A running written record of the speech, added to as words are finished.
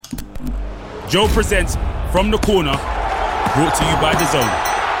Joe presents From the Corner, brought to you by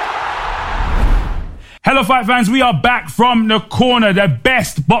DAZN. Hello fight fans, we are back from the corner, the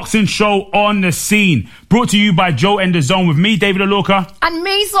best boxing show on the scene. Brought to you by Joe and DAZN with me, David Alorca. And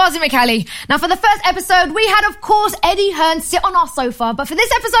me, Swazi McCallie. Now for the first episode, we had, of course, Eddie Hearn sit on our sofa. But for this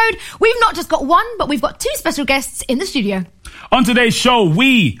episode, we've not just got one, but we've got two special guests in the studio. On today's show,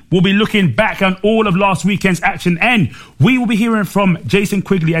 we will be looking back on all of last weekend's action, and we will be hearing from Jason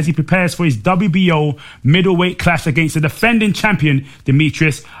Quigley as he prepares for his WBO middleweight clash against the defending champion,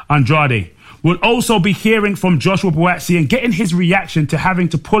 Demetrius Andrade. We'll also be hearing from Joshua Buatsi and getting his reaction to having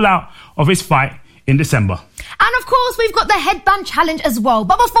to pull out of his fight in December. And of course, we've got the headband challenge as well.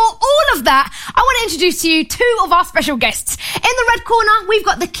 But before all of that, I want to introduce to you two of our special guests. In the red corner, we've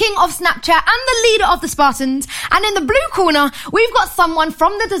got the king of Snapchat and the leader of the Spartans. And in the blue corner, we've got someone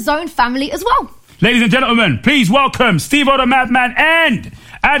from the DAZN family as well. Ladies and gentlemen, please welcome Steve-O the Madman and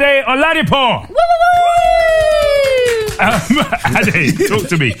Ade Oladipo. Woo, woo, woo! Ade, talk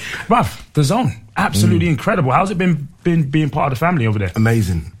to me. Bruv, DAZN, absolutely incredible. How's it been being part of the family over there?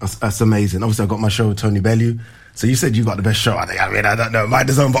 Amazing. That's amazing. Obviously, I got my show with Tony Bellew. So you said you got the best show. I don't know. My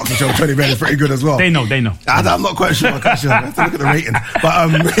DAZN boxing show with Tony Bellew is pretty good as well. They know. I'm not quite sure. I have to look at the rating.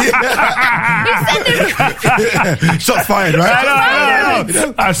 But shots fired,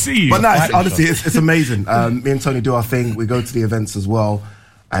 right? I see you. But no, honestly, it's amazing. Me and Tony do our thing. We go to the events as well,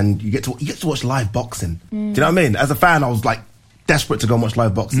 and you get to watch live boxing. Do you know what I mean? As a fan, I was like desperate to go and watch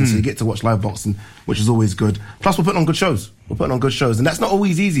live boxing, so you get to watch live boxing, which is always good. Plus, we're putting on good shows. And that's not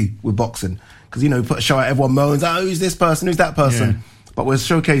always easy with boxing, because, you know, you put a show out, everyone moans, who's this person, who's that person? Yeah. But we're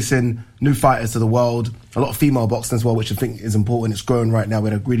showcasing new fighters to the world, a lot of female boxing as well, which I think is important. It's growing right now.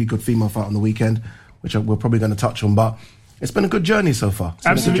 We had a really good female fight on the weekend, which we're probably going to touch on, but it's been a good journey so far.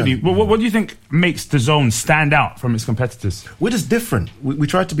 Absolutely. Well, what do you think makes DAZN stand out from its competitors? We're just different. We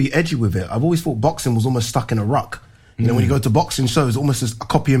tried to be edgy with it. I've always thought boxing was almost stuck in a ruck. You know, when you go to boxing shows, it's almost just a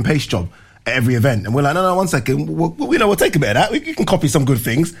copy and paste job at every event. And we're like, no, 1 second. We'll take a bit of that. You can copy some good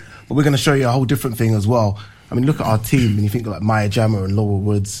things, but we're going to show you a whole different thing as well. I mean, look at our team, and you think like Maya Jama and Laura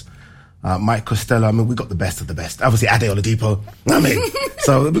Woods, Mike Costello. I mean, we got the best of the best. Obviously, Ade Oladipo.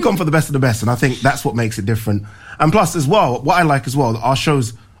 So we've gone for the best of the best, and I think that's what makes it different. And plus, as well, what I like as well, our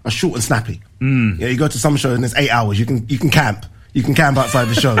shows are short and snappy. Yeah, you go to some shows and it's 8 hours. You can camp. You can camp outside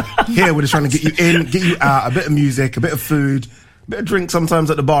the show. Here, we're just trying to get you in, get you out, a bit of music, a bit of food, a bit of drink sometimes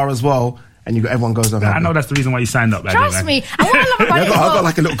at the bar as well. And everyone goes on. I know that's the reason why you signed up. Trust me. And what I love about it as well, I've got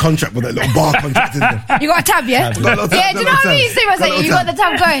like a little contract with a little bar contract in there. You got a tab, yeah? Yeah, do you know what I mean? Seriously, you got the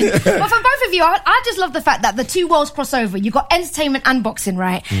tab going. But for both of you, I just love the fact that the two worlds cross over. You got entertainment and boxing,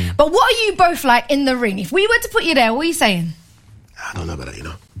 right? But what are you both like in the ring? If we were to put you there, what are you saying? I don't know about that, you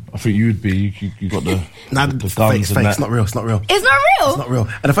know. I think you would be. You got the the guns fake. and that. It's not real. It's not real? It's not real.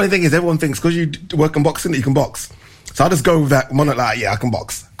 And the funny thing is, everyone thinks because you work in boxing that you can box. So I just go with that monarch, like, yeah, I can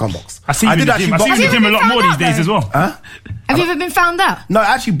box. Can't box. I see you in the gym a lot more these days as well. Huh? Have you ever been found out? No,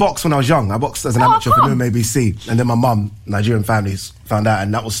 I actually boxed when I was young. I boxed as an amateur for New ABC. And then my mum, Nigerian families, found out,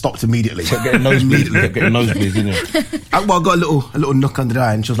 and that was stopped immediately. Getting nosebleeds, didn't you? I got a little knock under the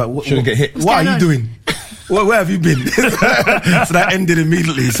eye, and she was like, "What? Shouldn't get hit. What are you doing? Where have you been?" So that ended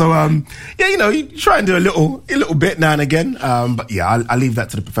immediately. So yeah, you know, you try and do a little bit now and again. But yeah, I leave that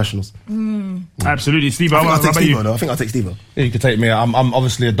to the professionals. Absolutely, Steve. I think I'll take Steve. Yeah, you can take me. I'm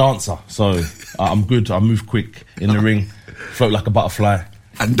obviously a dancer, so I'm good. I move quick in the ring, float like a butterfly.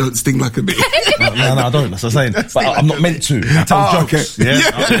 And don't sting like a bee. No, I don't. That's what I'm saying. But I'm not meant to. I tell jokes. Okay. Yeah,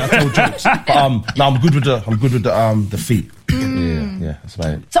 I tell jokes. But no, I'm good with the feet. Yeah, that's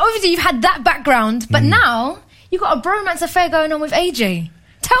about it. So obviously you've had that background, but now you've got a bromance affair going on with AJ.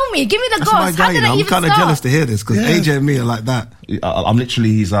 Tell me, give me the goss. How did that even start? I'm kind of jealous to hear this, because AJ and me are like that. I'm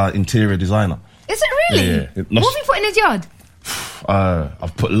literally his interior designer. Is it really? Yeah. What have you put in his yard?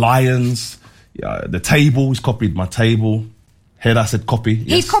 I've put lions. Yeah, the table, he's copied my table. Heard I said copy.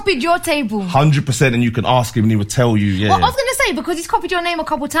 Yes. He's copied your table. 100%, and you can ask him and he would tell you, yeah. Well, I was going to say, because he's copied your name a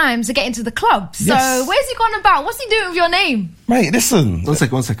couple times to get into the club. So, where's he gone about? What's he doing with your name? Mate, listen. One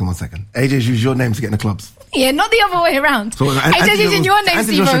second. AJ's used your name to get in the clubs. Yeah, not the other way around. So, AJ's using your name,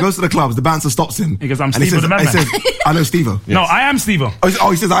 Anthony Joshua goes to the clubs, the bouncer stops him. Because I'm Steve-O the Madman. He says, I know Steve-O. Yes. No, I am Steve-O. Oh,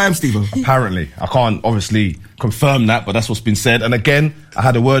 he says, I am Steve-O. Apparently. I can't obviously confirm that, but that's what's been said. And again, I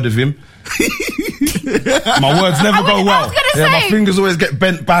had a word with him. My words never go well. My fingers always get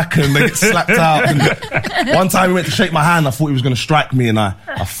bent back and they get slapped out. And one time he went to shake my hand, I thought he was going to strike me, and I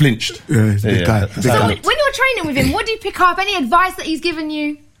flinched. Yeah, he's a big guy. So when you're training with him, what do you pick up? Any advice that he's given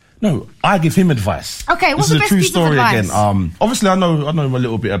you? No, I give him advice. Okay, what's the best piece of advice? This is a true story again. Obviously, I know a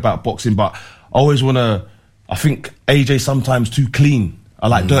little bit about boxing, but I always want to. I think AJ sometimes too clean. I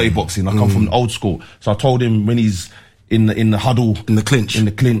like dirty boxing. I come from the old school. So I told him when he's in the huddle, in the clinch,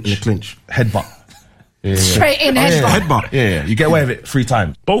 headbutt. Yeah. Straight in headbutt. Yeah, you get away with it 3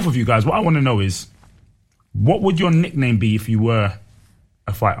 times. Both of you guys, what I want to know is, what would your nickname be if you were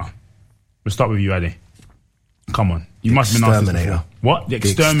a fighter? We'll start with you, Ade. Come on. You must have been asked this before. What? The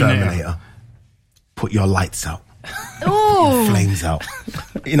Exterminator. Put your lights out. Ooh. Flames out.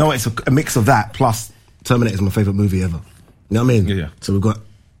 You know, it's a mix of that plus Terminator is my favourite movie ever. You know what I mean? Yeah. So we've got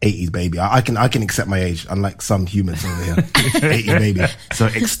 80s baby. I can accept my age, unlike some humans over here. 80s baby. So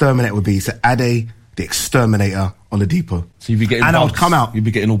Exterminator would be Ade, the Exterminator on the depot. So you'd be getting and bugs. I would come out. You'd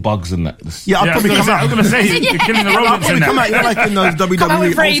be getting all bugs and that. Yeah, I'd probably come out. I was going to say, you're killing the rodents in I'd probably come out, you know, like in those WWE,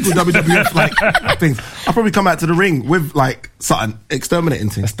 old school WWF like things. I'd probably come out to the ring with like something exterminating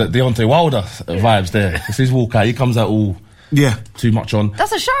things. That's the Deontay Wilder vibes there. It's his walkout. He comes out all too much on.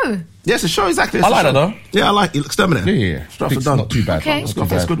 That's a show. Yeah, it's a show, exactly. I like that though. Yeah, I like it. Exterminator. Yeah. Stratford Dunn. Not too bad. Okay.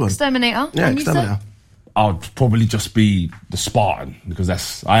 That's a good one. Exterminator. Yeah, And you said? Exterminator. I'd probably just be the Spartan because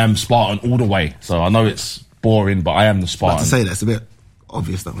I am Spartan all the way. So I know it's boring, but I am the Spartan. To say that, it's a bit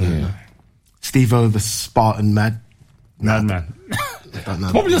obvious that way. Yeah. Steve-O, the Spartan Madman.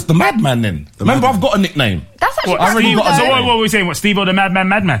 Probably just the Madman then. Remember, I've got a nickname. That's actually I already cool, got. So though. what were we saying? What, Steve-O the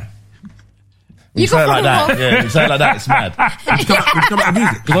Madman? You say it like that. Yeah, you say it like that. It's mad. Would you come out of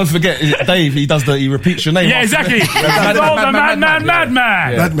music? Don't forget, Dave. He repeats your name. Yeah, exactly. Steve-O the Madman.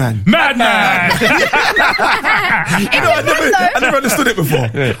 Madman. I never understood it before.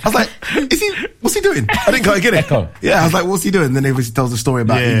 I was like, what's he doing? I didn't quite get it. Echo. Yeah, I was like, what's he doing? And then he obviously tells a story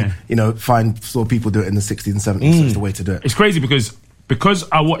about saw people do it in the 60s and 70s. So it's the way to do it. It's crazy because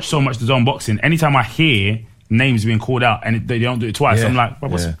I watch so much DAZN boxing. Anytime I hear names being called out and they don't do it twice, I'm like,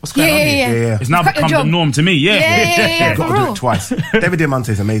 what's going on here? Yeah. It's now become the norm to me. Yeah. Got to do it twice. David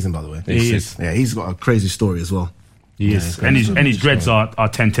Diamante is amazing, by the way. He is. Yeah, he's got a crazy story as well. He is. And his dreads are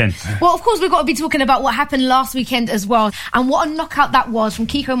 10-10. Well, of course, we've got to be talking about what happened last weekend as well. And what a knockout that was from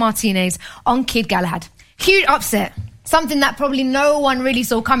Kiko Martinez on Kid Galahad. Huge upset. Something that probably no one really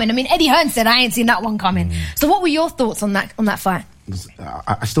saw coming. I mean, Eddie Hearn said, I ain't seen that one coming. So what were your thoughts on that fight?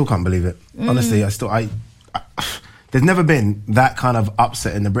 I still can't believe it. Honestly, there's never been that kind of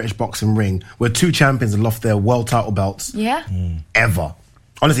upset in the British boxing ring where 2 champions have lost their world title belts. Yeah. Ever.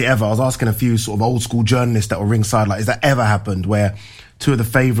 Honestly, ever. I was asking a few sort of old school journalists that were ringside, like, has that ever happened where 2 of the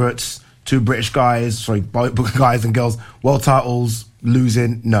favourites, 2 British guys, both guys and girls, world titles,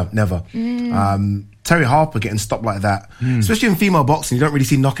 losing? No, never. Terry Harper getting stopped like that, especially in female boxing, you don't really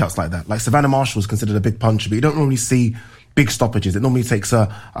see knockouts like that. Like Savannah Marshall is considered a big puncher, but you don't normally see big stoppages. It normally takes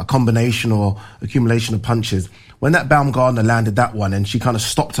a combination or accumulation of punches. When that Baumgardner landed that one and she kind of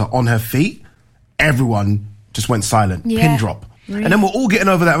stopped her on her feet, everyone just went silent. Pin drop. Really? And then we're all getting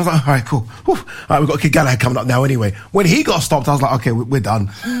over that. I was like, all right, cool. Whew. All right, we've got Kid Galahad coming up now anyway. When he got stopped, I was like, okay, we're done.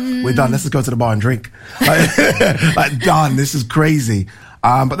 We're done. Let's just go to the bar and drink. Like done. This is crazy.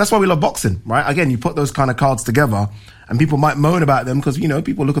 But that's why we love boxing, right? Again, you put those kind of cards together and people might moan about them because,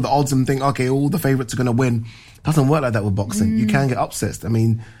 people look at the odds and think, okay, all the favourites are going to win. Doesn't work like that with boxing. You can get upsets. I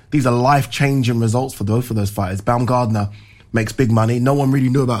mean, these are life-changing results for both of those fighters. Baumgardner makes big money. No one really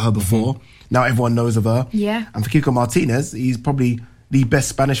knew about her before. Now everyone knows of her. Yeah. And for Kiko Martinez, he's probably the best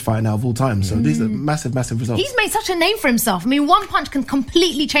Spanish fighter now of all time. So these are massive, massive results. He's made such a name for himself. I mean, one punch can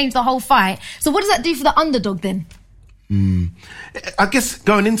completely change the whole fight. So what does that do for the underdog then? I guess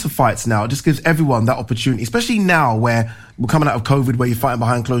going into fights now, it just gives everyone that opportunity, especially now where we're coming out of COVID, where you're fighting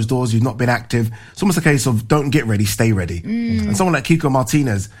behind closed doors, you've not been active. It's almost a case of don't get ready, stay ready. And someone like Kiko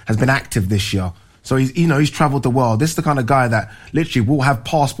Martinez has been active this year. So he's travelled the world. This is the kind of guy that literally will have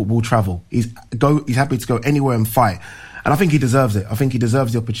passport, will travel. He's happy to go anywhere and fight. And I think he deserves it. I think he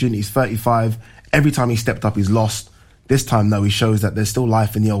deserves the opportunity. He's 35. Every time he stepped up, he's lost. This time, though, he shows that there's still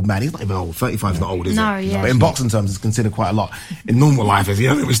life in the old man. He's not even old. 35 is not old, is it? No, yeah. But in boxing terms, it's considered quite a lot. In normal life,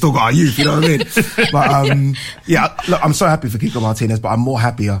 we've still got our youth, you know what I mean? But, look, I'm so happy for Kiko Martinez, but I'm more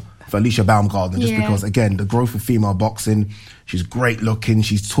happier for Alicia Baumgardner just because, again, the growth of female boxing, she's great looking,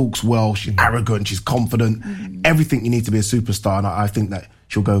 she talks well, she's arrogant, she's confident, everything you need to be a superstar, and I think that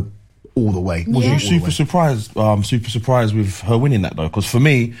she'll go all the way. Was you super surprised with her winning that, though? Because for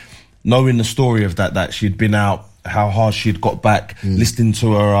me, knowing the story of that she'd been out, how hard she'd got back, listening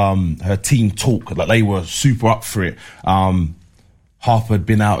to her team talk, like they were super up for it. Harper had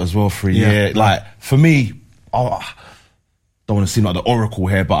been out as well for a year. Like, for me, I don't want to seem like the oracle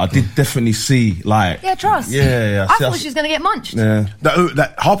here, but I did definitely see, like... Yeah, trust. Yeah. I thought she was going to get munched. Yeah.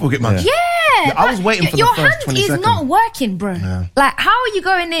 That Harper will get munched? Yeah. I was waiting for the your first 20 hand seconds. is not working, bro. Like, how are you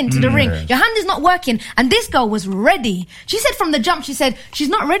going into the ring? Your hand is not working. And this girl was ready. She said from the jump, she said, she's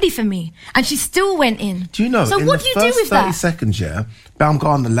not ready for me. And she still went in. Do you know, so in what the do you do first with 30 that? seconds,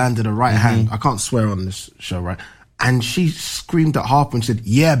 Baumgartner landed a right hand. I can't swear on this show, right? And she screamed at Harper and said,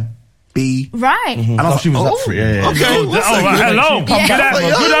 yeah, B. Right. And I was she was like, up for it, yeah. Okay, Hello.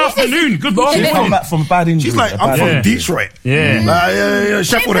 Good afternoon. Good She's come morning. back from a bad injury. she's like, I'm from Detroit. Yeah.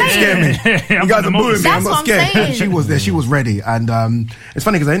 Sheffield ain't scare me. I'm You guys from are the booing me. I'm That's not what I'm scared. saying. She was there. She was ready. And it's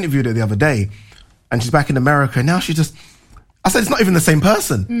funny because I interviewed her the other day and she's back in America. And now she just, I said, it's not even the same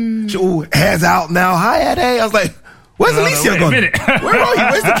person. She all hair's out now. Hi, Eddie. I was like, where's Alicia wait a gone? minute. Where are you?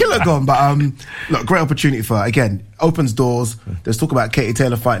 Where's the killer gone? But look, great opportunity for her. Again, opens doors. There's talk about Katie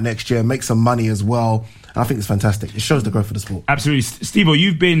Taylor fight next year, make some money as well. And I think it's fantastic. It shows the growth of the sport. Absolutely. Steve-O,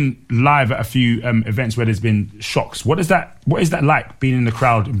 you've been live at a few events where there's been shocks. What is that like, being in the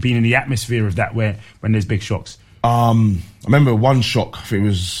crowd and being in the atmosphere of that when there's big shocks? I remember one shock. I think it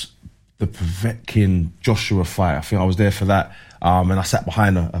was the Povetkin Joshua fight. I think I was there for that. And I sat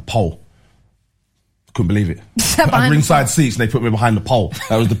behind a pole. Couldn't believe it. I had ringside seats and they put me behind the pole.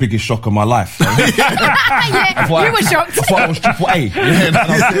 That was the biggest shock of my life. You were shocked. I thought I was Triple A. Yeah, and I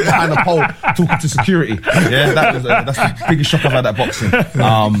was sitting behind the pole talking to security. Yeah, that's the biggest shock I've had at boxing.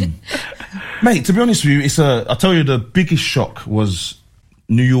 Mate, to be honest with you, I tell you, the biggest shock was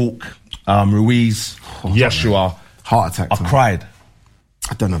New York, Ruiz, Joshua. Heart attack. I cried.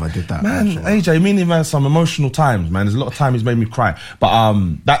 I don't know if I did that. Man, actually. AJ, me and him had some emotional times, man. There's a lot of time he's made me cry. But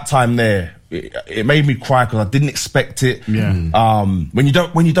that time there, it made me cry because I didn't expect it. Yeah. When you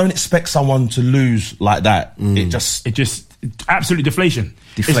don't expect someone to lose like that, it just Absolute deflation.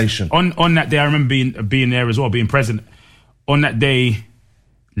 Deflation. On that day, I remember being there as well, being present. On that day,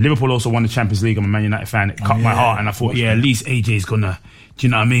 Liverpool also won the Champions League. I'm a Man United fan. It cut my heart, and I thought, at least AJ's gonna. Do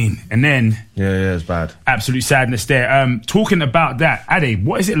you know what I mean? And then, yeah, it's bad. Absolute sadness there. Talking about that, Ade,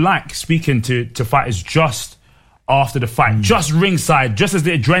 what is it like speaking to fighters just after the fight, just ringside, just as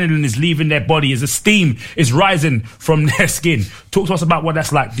the adrenaline is leaving their body, as the steam is rising from their skin? Talk to us about what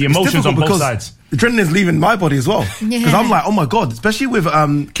that's like, the emotions on both sides. Adrenaline's leaving my body as well. Because I'm like, oh my God, especially with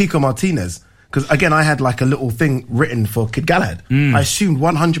Kiko Martinez. Because again, I had like a little thing written for Kid Galahad. I assumed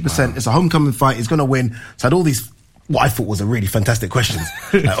 100% it's a homecoming fight, he's going to win. So I had all these, what I thought was a really fantastic questions.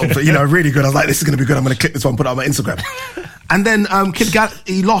 Really good. I was like, this is going to be good. I'm going to click this one, put it on my Instagram. And then Kid Galahad,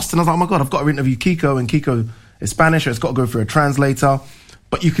 he lost. And I was like, oh my God, I've got to interview Kiko. And Kiko is Spanish, so it's got to go through a translator.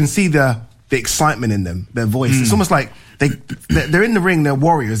 But you can see the excitement in them, their voice. It's almost like they're in the ring, they're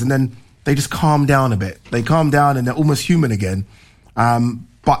warriors, and then they just calm down a bit. They calm down and they're almost human again.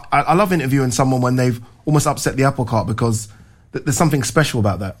 But I love interviewing someone when they've almost upset the apple cart, because there's something special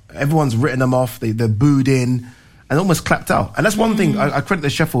about that. Everyone's written them off, they're booed in and almost clapped out. And that's one thing, I credit the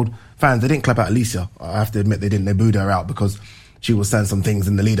Sheffield fans, they didn't clap out Alicia. I have to admit they didn't. They booed her out because she was saying some things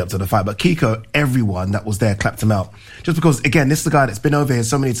in the lead up to the fight. But Kiko, everyone that was there clapped him out. Just because, again, this is the guy that's been over here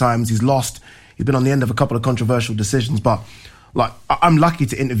so many times. He's lost. He's been on the end of a couple of controversial decisions. But like, I'm lucky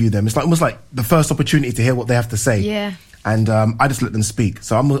to interview them. It's like almost like the first opportunity to hear what they have to say. Yeah. And I just let them speak.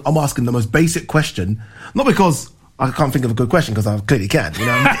 So I'm asking the most basic question, not because I can't think of a good question, because I clearly can. You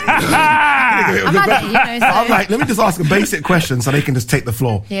know, I'm like, let me just ask a basic question so they can just take the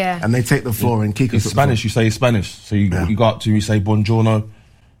floor. Yeah. And they take the floor and Kiko. In Spanish, you say Spanish. So you go up to him, you say Buongiorno.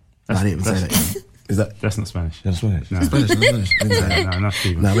 I didn't even say that. Is that? That's not Spanish. That's Spanish. No. Spanish. No, not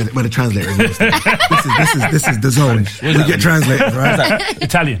Stephen. No, we're the translators. This is the zone. We get translators, right?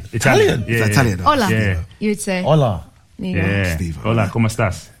 Italian. Yeah, it's Italian. Hola. Yeah. You would say. Hola. Yeah. Steve. Hola, ¿cómo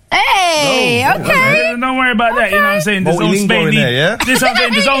estás? Hey, okay. Don't worry about that. You know what I'm saying?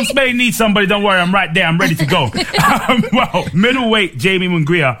 The Zone Spain needs somebody. Don't worry, I'm right there. I'm ready to go. Well, middleweight Jamie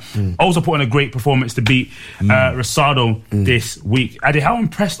Munguia also put on a great performance to beat Rosado this week. Ade, how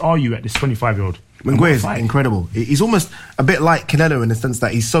impressed are you at this 25-year-old? Munguia is incredible. He's almost a bit like Canelo in the sense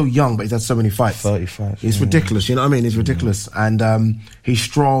that he's so young, but he's had so many fights. 35. He's ridiculous, you know what I mean? He's ridiculous. And he's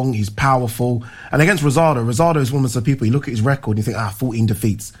strong, he's powerful. And against Rosado is one of the people, you look at his record and you think, 14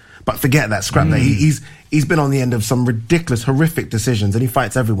 defeats. But forget that, scrap that. He's been on the end of some ridiculous, horrific decisions, and he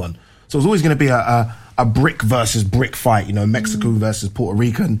fights everyone. So it's always going to be a brick versus brick fight, you know, Mexico versus Puerto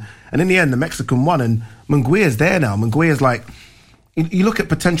Rican. And in the end, the Mexican won, and Munguia's there now. Munguia's like, you look at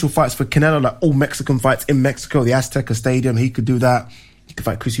potential fights for Canelo, like all Mexican fights in Mexico, the Azteca Stadium, he could do that. He could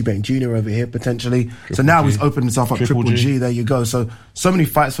fight Chris Eubank Jr. over here, potentially. So now he's opened himself up, Triple G, there you go. So many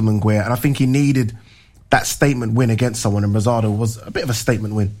fights for Munguia, and I think he needed that statement win against someone, and Rosado was a bit of a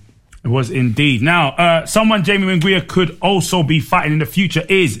statement win. It was indeed. Now, someone Jamie Munguia could also be fighting in the future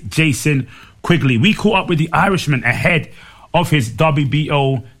is Jason Quigley. We caught up with the Irishman ahead of his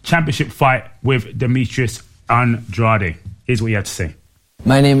WBO championship fight with Demetrius Andrade. Here's what he had to say.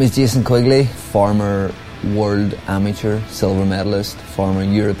 My name is Jason Quigley, former world amateur silver medalist, former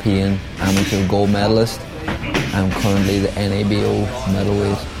European amateur gold medalist. I'm currently the NABO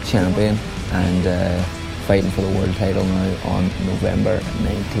middleweight champion and fighting for the world title now on November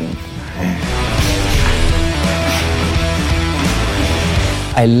 19th.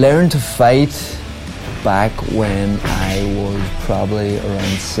 I learned to fight back when I was probably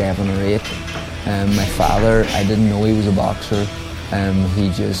around 7 or 8. My father, I didn't know he was a boxer. He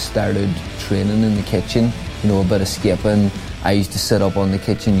just started training in the kitchen, a bit of skipping. I used to sit up on the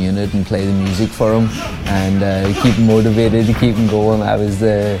kitchen unit and play the music for him and keep him motivated, to keep him going. I was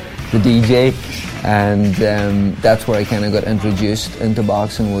the DJ, and that's where I kind of got introduced into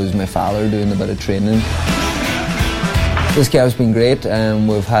boxing, was my father doing a bit of training. This camp's been great.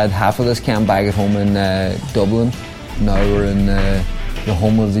 We've had half of this camp back at home in Dublin. Now we're in the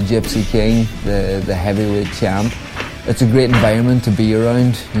home of the Gypsy King, the heavyweight champ. It's a great environment to be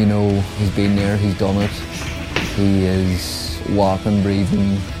around. He's been there, he's done it. He is walking,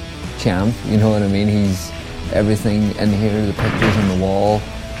 breathing champ, you know what I mean? He's everything in here, the pictures on the wall,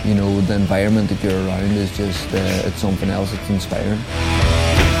 the environment that you're around is just, it's something else, it's inspiring.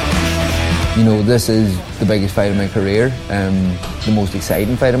 This is the biggest fight of my career, the most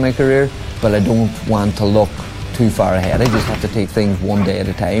exciting fight of my career, but I don't want to look too far ahead. I just have to take things one day at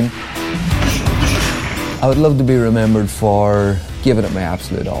a time. I would love to be remembered for giving it my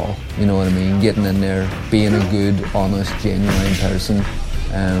absolute all, you know what I mean? Getting in there, being a good, honest, genuine person,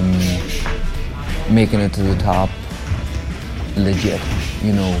 making it to the top legit,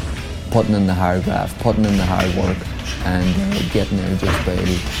 putting in the hard graft, putting in the hard work, and getting there just by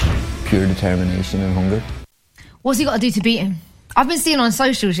pure determination and hunger. What's he got to do to beat him? I've been seeing on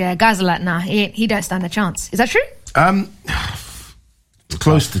socials, guys are like, nah, he don't stand a chance. Is that true? It's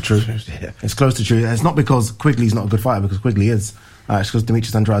close to true. It's close to true. It's not because Quigley's not a good fighter, because Quigley is. It's because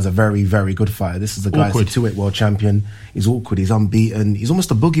Demetrius Andrade is a very, very good fighter. This is a guy who's a 2-weight world champion. He's awkward. He's unbeaten. He's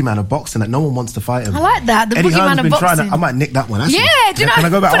almost a boogeyman of boxing that no one wants to fight him. I like that. The Eddie boogeyman Hearn's of been boxing. I might nick that one. Actually. Yeah, do you know? Can I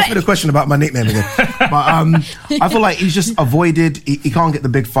go back? Ask me the question about my nickname again. But I feel like he's just avoided. He can't get the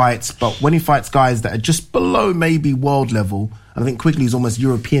big fights. But when he fights guys that are just below maybe world level, and I think Quigley's almost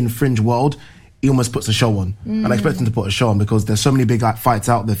European fringe world, he almost puts a show on. And I expect him to put a show on because there's so many big fights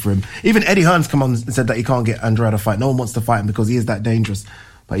out there for him. Even Eddie Hearn's come on and said that he can't get Andrade a fight. No one wants to fight him because he is that dangerous.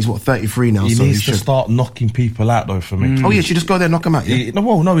 But he's 33 now. He so needs to start knocking people out though for me. Oh yeah, you just go there and knock him out. Yeah? He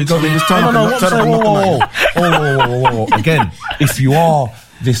just turn up and knock him out. Again, if you are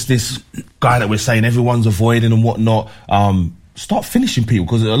this guy that we're saying everyone's avoiding and whatnot, start finishing people,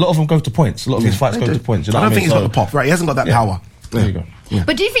 because a lot of them go to points. A lot of his fights go to points. You know I don't think he's got the pop. Right, he hasn't got that power. There you go. Yeah.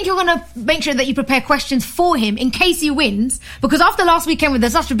 But do you think you're going to make sure that you prepare questions for him in case he wins? Because after last weekend with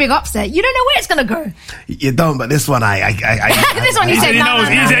such a big upset, you don't know where it's going to go. You don't, but this one, this one you said He knows.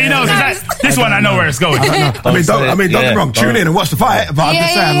 This one I know where it's going. I mean, don't get me wrong. Tune in and watch the fight. But I'm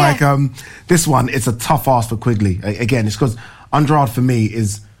just saying, this one, it's a tough ask for Quigley. Again, it's because Andrade for me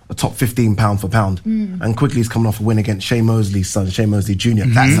is a top 15 pound for pound, and Quigley's coming off a win against Shea Mosley's son, Shea Mosley Jr.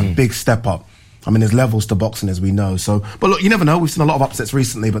 That's a big step up. I mean, there's levels to boxing, as we know. So, but look, you never know. We've seen a lot of upsets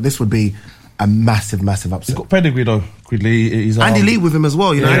recently, but this would be a massive, massive upset. He's got pedigree though, Quigley. He's Andy Lee with him as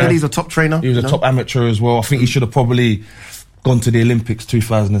well. Andy Lee's a top trainer. He was a top amateur as well. I think he should have probably gone to the Olympics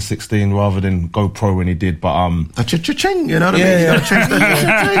 2016 rather than go pro when he did. But cha-ching, you know what I mean? You got to change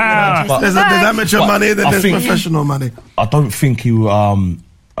that. There's amateur money, then there's professional money. I don't think he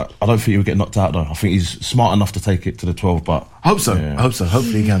would get knocked out though. I think he's smart enough to take it to the 12, but I hope so.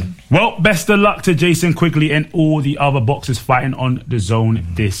 Hopefully he can. Well, best of luck to Jason Quigley and all the other boxers fighting on the zone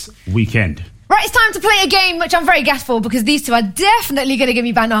this weekend. Right, it's time to play a game which I'm very gassed for because these two are definitely going to give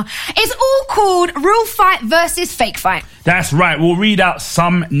me banter. It's all called Real Fight versus Fake Fight. That's right. We'll read out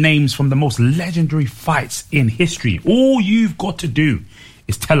some names from the most legendary fights in history. All you've got to do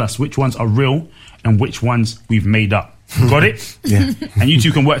is tell us which ones are real and which ones we've made up. Got it? Yeah. And you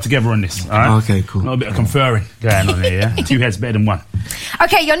two can work together on this. All right? Okay, cool. A little bit of conferring going on here, yeah? 2 heads better than 1.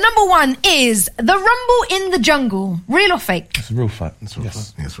 Okay, your number 1 is The Rumble in the Jungle. Real or fake? it's a real fight. It's real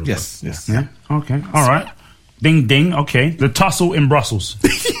fight. Yeah, it's real Yes. fight. Yes. Yeah? Okay. All right. Ding, ding. Okay. The Tussle in Brussels.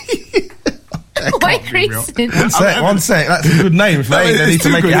 Why creasing? One sec. That's a good name. If they need to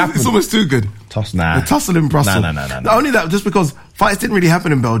make it happen. It's almost too good. The Tussle in Brussels. No. Not only that, just because fights didn't really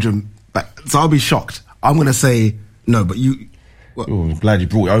happen in Belgium, so I'll be shocked. I'm going to say no, but you... Ooh, I'm glad you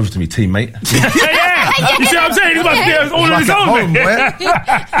brought it over to me, teammate. Yeah. You see what I'm saying? He's about to get us all on his own, man.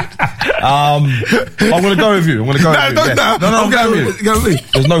 I'm going to go with you. I'm going to go with you. No, I'm going with you. Go with me.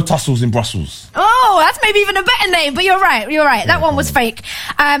 There's no tussles in Brussels. Oh! Oh, that's maybe even a better name, but you're right. That one was fake.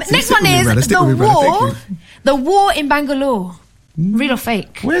 Next one is the war in Bangalore. Real or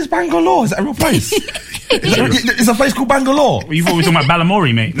fake? Where's Bangalore? Is that a real place? It's a place called Bangalore. You thought we were talking about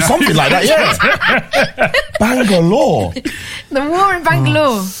Balamori, mate. No. Something like that, yeah. Bangalore. The war in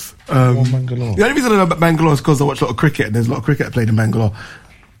Bangalore. Bangalore. The only reason I know about Bangalore is because I watch a lot of cricket, and there's a lot of cricket played in Bangalore.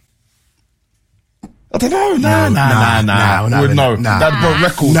 I don't know. No. That broke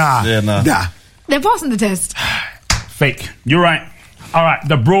records. Nah. They're passing the test. Fake. You're right. All right.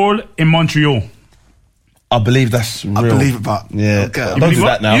 The brawl in Montreal. I believe that's real. I believe it, but yeah. Okay. Don't do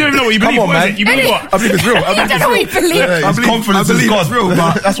that now. You don't even know what you believe. Come on, man. You believe what? I believe it's real. I don't know what you believe. I believe confidence I believe is God. it's real,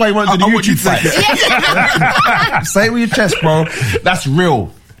 but that's why you won't do the YouTube fight. Say it with your chest, bro. That's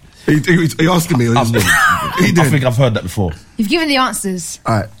real. Are you asking me? Or I think I've heard that before. You've given the answers.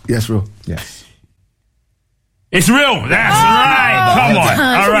 All right. Yes, real. Yes. It's real. That's right. Come on.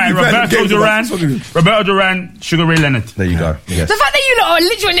 All right. Roberto Duran, Sugar Ray Leonard. There you go. Yes. The fact that you lot are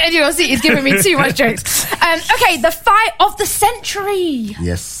literally on the edge of your seat is giving me too much jokes. Okay, the fight of the century.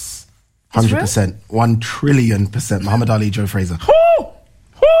 Yes. 100%. 1,000,000,000,000%. Muhammad Ali, Joe Frazier.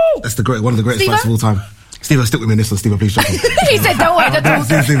 That's one of the greatest fights of all time. Steve, stick with me on this one. Steve, please. He said, "Don't worry, don't talk."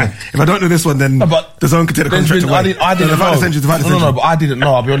 If I don't know this one, then the zone can take the contract away. I didn't know. No, but I didn't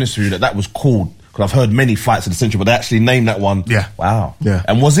know. I'll be honest with you that was called. Because I've heard many fights of the century, but they actually named that one. Yeah. Wow. Yeah.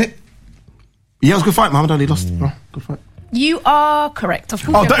 And was it? Yeah, it was a good fight. Muhammad Ali lost. Good fight. You are correct. Of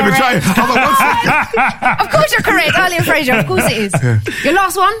course, don't even try. Of course, you're correct. Ali and Frazier. Of course, it is. Your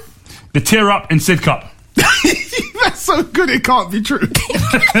last one. The tear up in Sid Cup. That's so good. It can't be true. The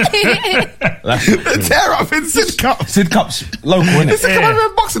tear up in Sid Cup. Sid Cup's local, isn't it? It's a couple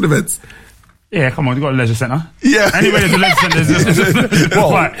of boxing events. Yeah, come on, you've got a leisure centre. Yeah. Anyway, there's a leisure centre.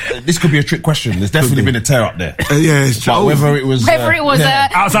 Well, this could be a trick question. There's definitely been a tear up there. Yeah, it's true. But whether it was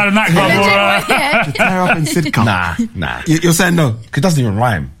outside of nightclub or the tear up in Sid Cup. Nah. You're saying no? It doesn't even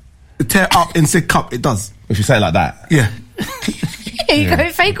rhyme. The tear up in Sid Cup, it does. If you say it like that. Yeah. You go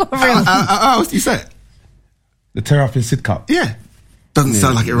fake or real? How else do you say it? The tear up in Sid Cup. Yeah. Doesn't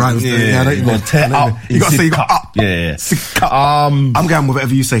sound like it rhymes. Yeah, you got to tear up. You got to say you got up. Yeah. Sid Cup. I'm going with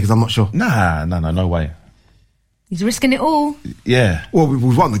whatever you say because I'm not sure. Nah, no way. He's risking it all. Yeah. Well,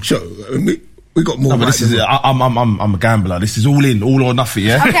 we've won the show. We got more. No, but this is. I'm a gambler. This is all in, all or nothing.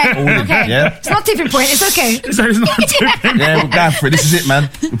 Yeah. Okay. All in, yeah. It's not tipping point. It's okay. So it's not tipping point. Yeah, we're going for it. This is it, man.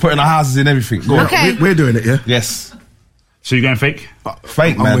 We're putting our houses in everything. Go on. Okay. We're doing it, yeah. Yes. So you're going fake?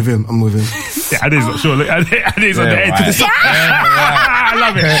 Fake, man. I'm with him. Yeah, Adi's not sure. Look, Adi's on the edge to the side. I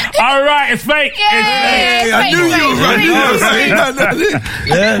love it. All right, it's fake. Yay, I knew you were right.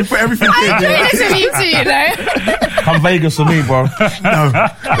 Yeah. Put everything in. I'm doing this with you too, you know. Come Vegas for me, bro. A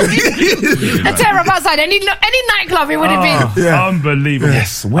tear up outside any nightclub it would have been. Yeah. Unbelievable.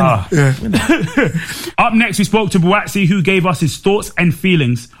 Yes, winner. Up next, we spoke to Buatsi, who gave us his thoughts and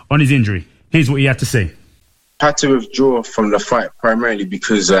feelings on his injury. Here's what he had to say. I had to withdraw from the fight primarily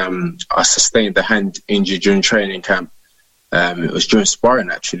because I sustained the hand injury during training camp. It was during sparring,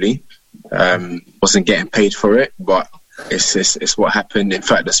 actually. Wasn't getting paid for it, but it's what happened. In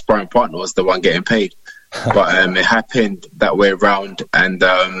fact, the sparring partner was the one getting paid. But it happened that way around. And,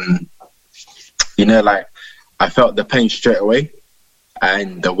 I felt the pain straight away.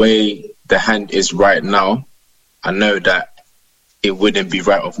 And the way the hand is right now, I know that it wouldn't be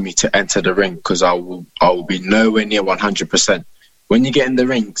right of me to enter the ring because I will be nowhere near 100%. When you get in the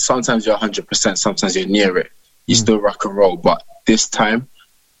ring, sometimes you're 100%, sometimes you're near it. You still rock and roll. But this time,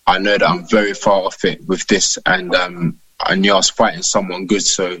 I know that I'm very far off it with this. And I knew I was fighting someone good.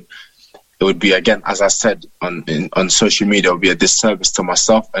 So it would be, again, as I said, on social media, it would be a disservice to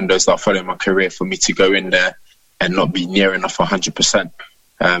myself and those that are following my career for me to go in there and not be near enough 100%.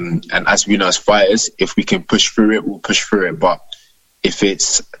 And as we know as fighters, if we can push through it, we'll push through it. But if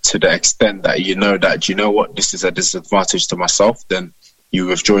it's to the extent that you know what, this is a disadvantage to myself, then you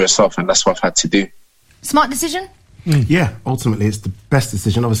withdraw yourself, and that's what I've had to do. Smart decision? Yeah, ultimately it's the best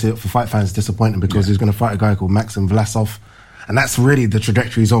decision. Obviously for fight fans, disappointing because he's going to fight a guy called Maxim Vlasov, and that's really the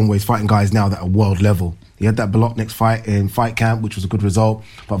trajectory he's on, where he's fighting guys now that are world level. He had that Bolotnik's fight in fight camp, which was a good result,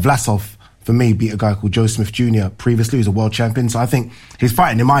 but Vlasov, for me, beat a guy called Joe Smith Jr. previously, who's a world champion. So I think he's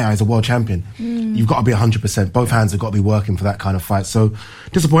fighting, in my eyes, a world champion. You've got to be 100%. Both hands have got to be working for that kind of fight. So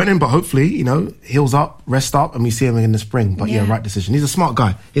disappointing, but hopefully, heals up, rest up, and we see him in the spring. But right decision. He's a smart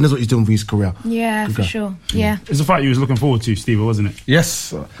guy. He knows what he's doing for his career. Yeah, for sure. Yeah. It's a fight you was looking forward to, Steve, wasn't it?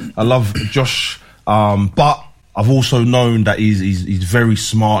 Yes. I love Josh, but I've also known that he's very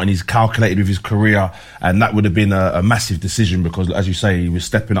smart and he's calculated with his career, and that would have been a massive decision because, as you say, he was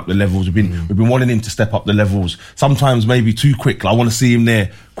stepping up the levels. We've been wanting him to step up the levels. Sometimes maybe too quick. Like, I want to see him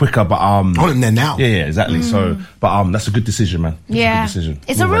there quicker, but I want him there now. Yeah, exactly. So, but that's a good decision, man. That's a good decision.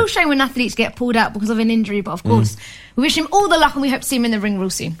 It's a real shame when athletes get pulled out because of an injury, but of course, we wish him all the luck and we hope to see him in the ring real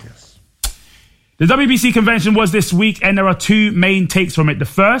soon. Yes. The WBC convention was this week, and there are two main takes from it. The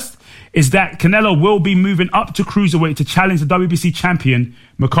first is that Canelo will be moving up to cruiserweight to challenge the WBC champion,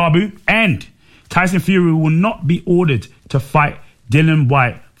 Makabu, and Tyson Fury will not be ordered to fight Dillian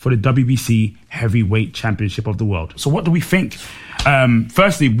Whyte for the WBC heavyweight championship of the world. So what do we think?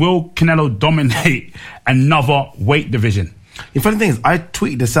 Firstly, will Canelo dominate another weight division? The funny thing is, I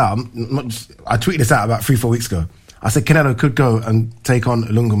tweeted this out about 3-4 weeks ago. I said Canelo could go and take on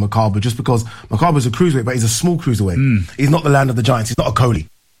Lunga Makabu just because Makabu's a cruiserweight, but he's a small cruiserweight. He's not the land of the giants. He's not a Cody.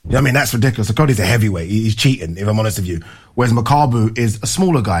 You know what I mean? That's ridiculous. So Cody's a heavyweight. He's cheating, if I'm honest with you. Whereas Makabu is a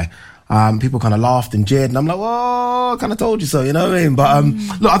smaller guy. People kind of laughed and jeered, and I'm like, well, I kind of told you so, you know what I mean? But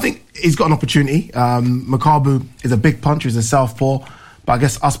look, I think he's got an opportunity. Makabu is a big puncher, he's a southpaw. But I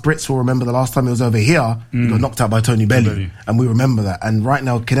guess us Brits will remember the last time he was over here, he got knocked out by Tony Bellew. And we remember that. And right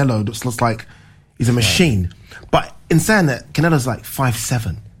now, Canelo looks like he's a machine. But in saying that, Canelo's like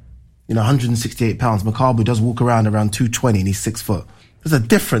 5'7", 168 pounds. Makabu does walk around 220 and he's 6 foot. There's a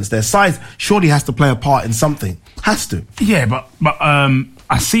difference there. Size surely has to play a part in something. Has to. Yeah, but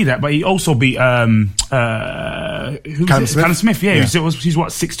I see that. But he also beat Callum Smith. Callum Smith. Yeah. He's what,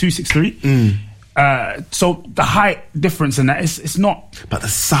 6'2", 6'3". So the height difference in that it's not. But the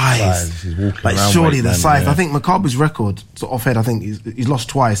size. He's walking like around surely the man, size. yeah. I think Makabu's record, so offhead, I think he's lost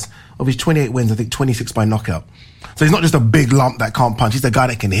twice. Of his 28 wins, I think 26 by knockout. So he's not just a big lump that can't punch. He's the guy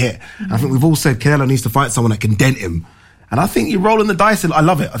that can hit. I think we've all said Canelo needs to fight someone that can dent him. And I think you're rolling the dice. I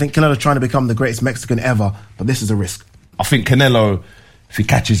love it. I think Canelo's trying to become the greatest Mexican ever, but this is a risk. I think Canelo, if he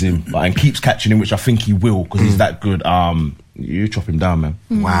catches him and keeps catching him, which I think he will because he's that good, you chop him down, man.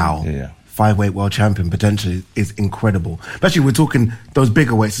 Wow. Yeah. 5-weight world champion potentially is incredible. Especially we're talking those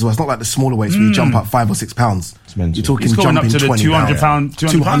bigger weights as well. It's not like the smaller weights where you jump up 5 or 6 pounds. You're talking He's going jumping up to the 20 200 pound.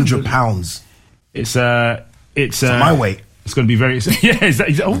 200 pounds. It's my weight. It's going to be very. Yeah. Is that,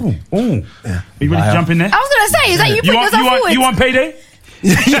 yeah. Are you ready to jump in there? I was going to say, is that you putting yourself forward? You want payday? I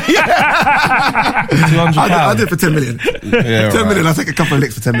did it for 10 million. Yeah, 10 million, I'll take a couple of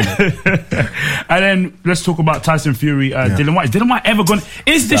licks for 10 million. And then let's talk about Tyson Fury, Dillian Whyte. Is Dillian Whyte ever going?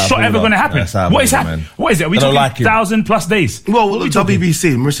 Is this shot ever going to happen? What is happening? What is it? Are we talking 1,000+ days? Well, the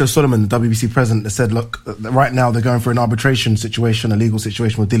WBC, Mauricio Solomon, the WBC president, has said, look, right now they're going for an arbitration situation, a legal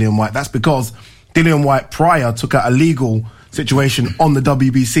situation with Dillian Whyte. That's because Dillian Whyte prior took out a legal situation on the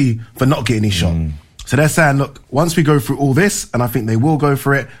WBC for not getting his shot. So they're saying, look, once we go through all this, and I think they will go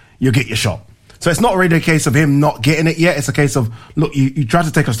for it, you'll get your shot. So it's not really a case of him not getting it yet. It's a case of, look, you tried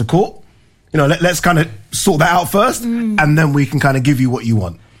to take us to court. Let's kind of sort that out first, and then we can kind of give you what you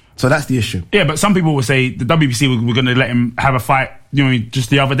want. So that's the issue. Yeah, but some people will say the WBC were going to let him have a fight, just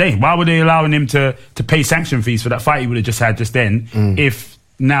the other day. Why were they allowing him to pay sanction fees for that fight he would have just had just then if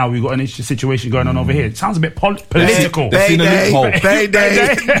now we've got an situation going on over here? It sounds a bit political. They've seen a loophole.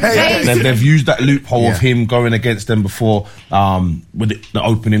 They've used that loophole of him going against them before with the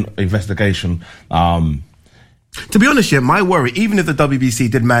opening investigation. To be honest, my worry, even if the WBC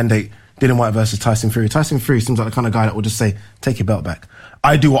did mandate Dillian Whyte versus Tyson Fury seems like the kind of guy that will just say, take your belt back.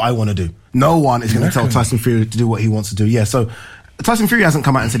 I do what I want to do. No one is going to tell Tyson Fury to do what he wants to do. Yeah, so Tyson Fury hasn't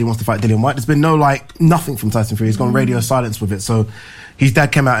come out and said he wants to fight Dillian Whyte. There's been nothing from Tyson Fury. He's gone radio silence with it. So his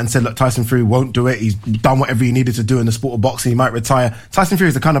dad came out and said, look, Tyson Fury won't do it. He's done whatever he needed to do in the sport of boxing. He might retire. Tyson Fury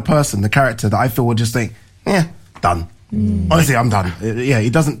is the kind of person, the character that I feel would just think, done. Honestly, I'm done. Yeah, he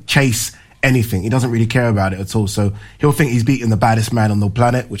doesn't chase anything. He doesn't really care about it at all. So he'll think he's beating the baddest man on the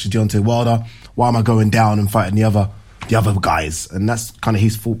planet, which is Deontay Wilder. Why am I going down and fighting the other guys? And that's kind of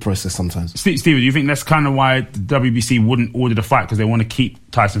his thought process sometimes. Steve, do you think that's kind of why the WBC wouldn't order the fight, because they want to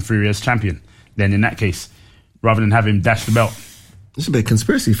keep Tyson Fury as champion then in that case, rather than have him dash the belt? It's a bit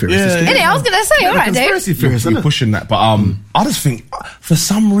conspiracy theorist. I was going to say, all right, Dave. Conspiracy theorist, You're pushing that. But I just think, for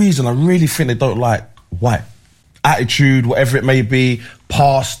some reason, I really think they don't like Whyte. Attitude, whatever it may be,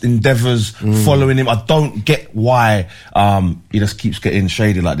 past endeavours, following him. I don't get why he just keeps getting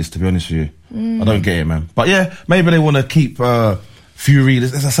shady like this, to be honest with you. I don't get it, man. But yeah, maybe they want to keep Fury.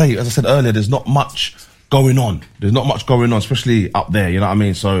 As I said earlier, there's not much going on. There's not much going on, especially up there, you know what I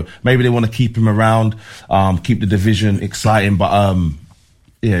mean? So maybe they want to keep him around, keep the division exciting, but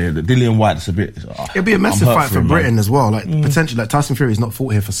Yeah, the Dillian White. It's a bit. It'd be a massive fight for Britain as well. Like potentially, like Tyson Fury's not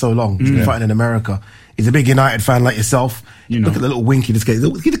fought here for so long. He's been fighting in America. He's a big United fan like yourself. Look at the little winky this guy.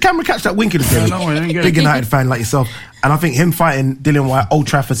 Did the camera catch that winky this guy? Big United fan like yourself. And I think him fighting Dillian White, Old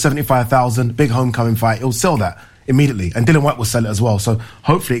Trafford, 75,000, big homecoming fight. It'll sell that immediately, and Dillian White will sell it as well. So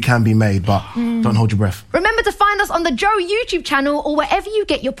hopefully it can be made, but don't hold your breath. Remember to find us on the Joe YouTube channel or wherever you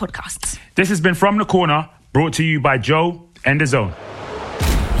get your podcasts. This has been From the Corner, brought to you by Joe and The Zone.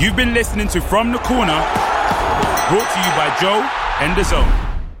 You've been listening to From the Corner, brought to you by Joe and The Zone.